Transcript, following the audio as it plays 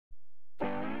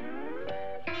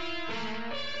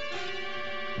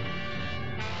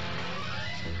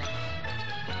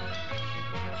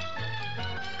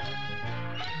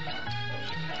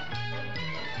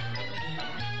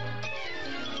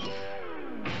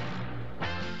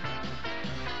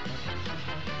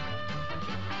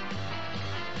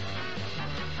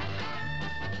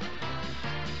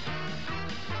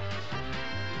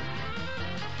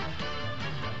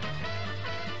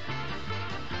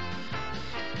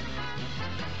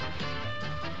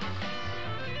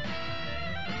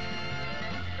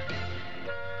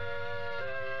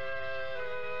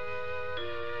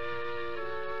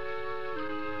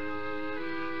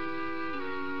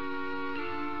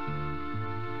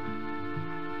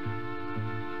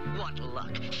What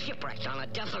luck? Shipwrecked on a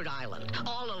desert island,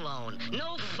 all alone.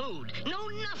 No food, no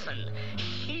nothing.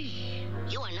 Sheesh.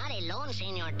 You are not alone,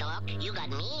 Senor Duck. You got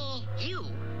me. You?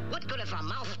 What good is a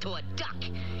mouse to a duck?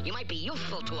 You might be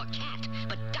useful to a cat,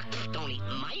 but ducks don't eat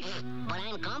mice. But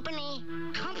I'm company.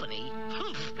 Company?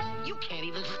 Humph. You can't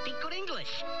even speak good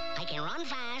English. I can run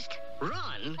fast.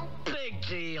 Run? Big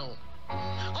deal.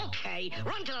 Okay,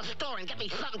 run to the store and get me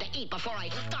something to eat before I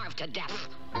starve to death.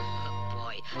 Oh,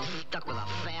 boy, stuck with a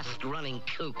fast-running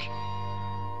kook.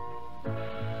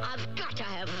 I've got to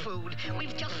have food.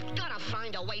 We've just got to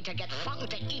find a way to get something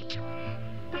to eat.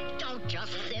 Don't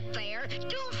just sit there.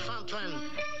 Do something.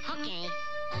 Okay.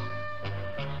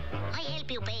 I help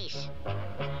you, Pace.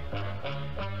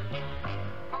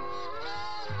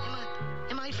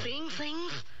 Am I seeing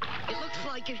things? It looks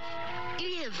like it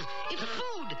is. It's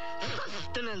food.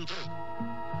 Sustenance.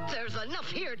 There's enough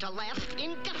here to last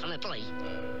indefinitely.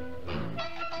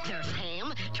 There's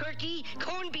ham, turkey,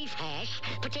 corned beef hash,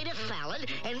 potato salad,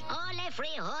 and Ole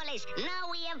frijoles. Now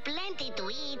we have plenty to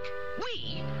eat.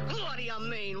 we. What do you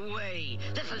mean, we?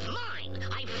 This is mine.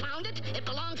 I found it. It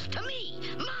belongs to me.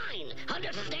 Mine.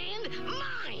 Understand?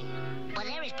 Mine. But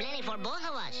there is plenty for both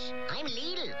of us. I'm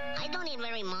little. I don't eat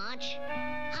very much.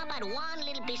 How about one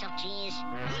little piece of cheese?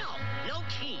 No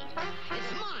cheese.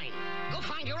 It's mine. Go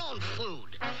find your own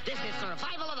food. This is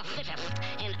survival of the fittest,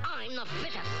 and I'm the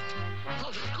fittest.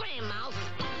 So scram, mouse.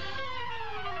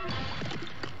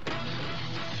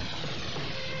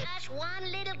 Just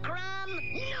one little crumb?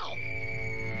 No.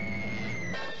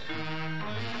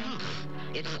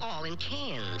 It's all in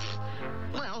cans.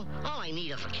 Well, all I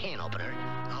need is a can opener.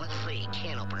 Now, let's see,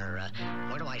 can opener.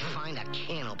 Where do I find a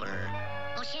can opener?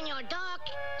 Oh, Senor Doc,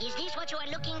 is this what you are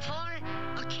looking for?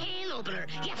 A can opener.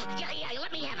 Yes, yeah,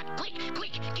 let me have it.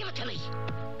 Quick, give it to me.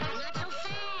 Not so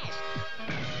fast.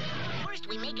 First,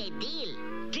 we make a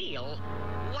deal. Deal?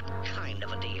 What kind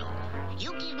of a deal?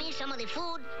 You give me some of the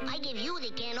food, I give you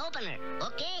the can opener,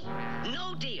 okay?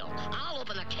 No deal. I'll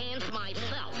open the cans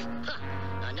myself. Huh.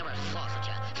 I never saw such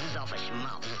a selfish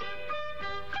mouse.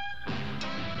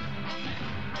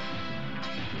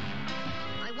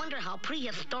 I wonder how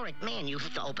prehistoric man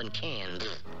used to open cans.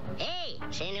 Hey,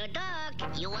 Senor Doc,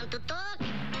 you want to talk? No,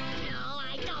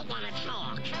 I don't want to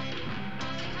talk.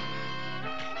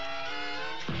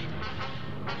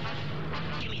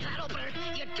 Give me that opener,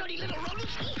 you dirty little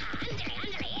rodents.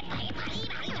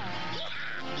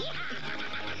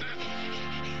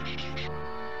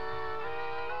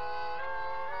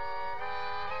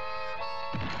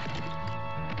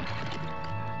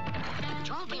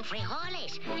 Jumping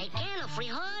frijoles, a can of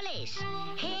frijoles.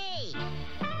 Hey!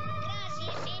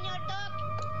 Gracias, Senor Doc.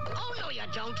 Oh, no, you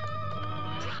don't.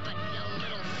 Drop it, you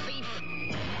little thief.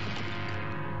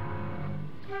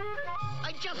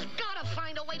 I just gotta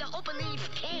find a way to open these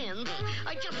cans.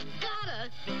 I just gotta.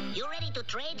 You ready to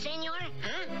trade, Senor?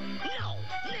 Huh? No,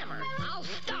 never. I'll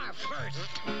starve first.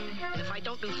 And if I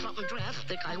don't do something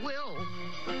drastic, I will.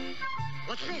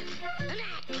 What's this? An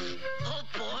axe. Oh,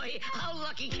 boy, how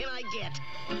lucky can I get?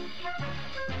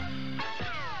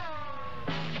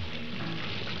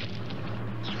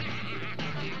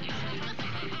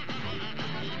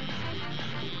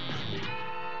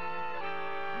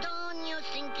 Don't you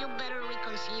think you better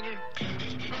reconsider?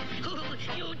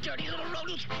 You dirty little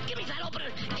rodent! Give me that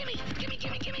opener! Gimme!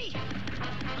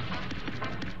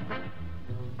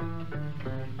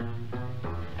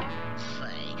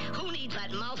 Say, who needs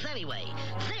that mouth anyway?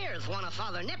 There's one of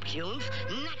Father Neptune's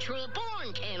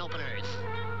natural-born can openers.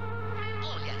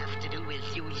 All you have to do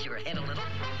is use your head a little.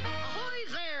 Ahoy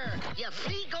there! You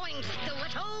sea-going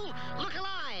stiletto? Look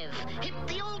alive! Hit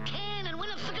the old can and win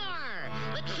a cigar!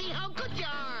 Let's see how good you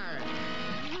are!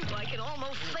 I can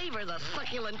almost savor the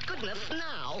succulent goodness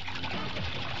now.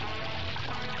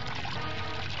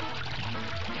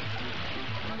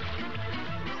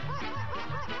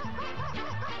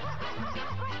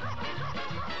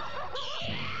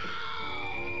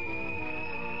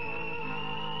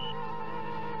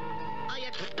 I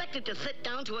expected to sit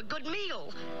down to a good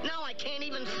meal. Now I can't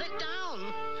even sit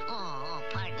down. Oh,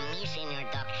 pardon me, Senor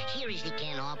Duck. Here is the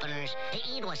can openers.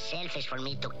 It was selfish for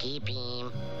me to keep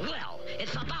him. Well,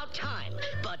 it's about time.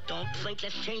 But don't think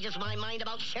this changes my mind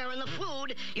about sharing the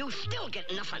food. You still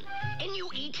get nothing.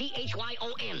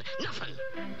 N-U-E-T-H-Y-O-N. Nothing.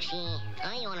 See,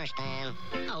 I understand.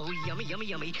 Oh,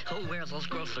 yummy. Oh, where's those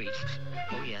groceries?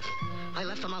 Oh, yes. I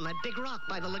left them on that big rock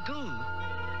by the lagoon.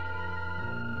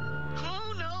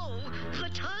 Oh, no. The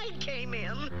tide came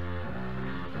in.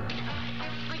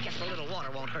 I guess a little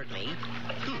water won't hurt me.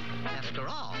 After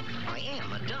all, I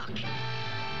am a duck.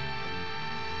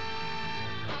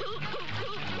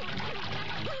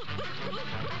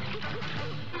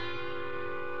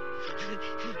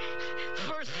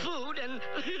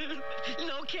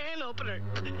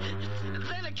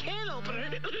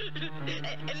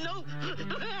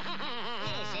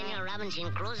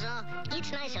 Robinson Crusoe.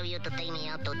 It's nice of you to take me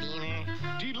out to dinner.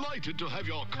 Delighted to have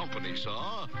your company, sir.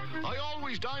 I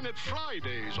always dine at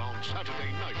Fridays on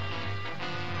Saturday night.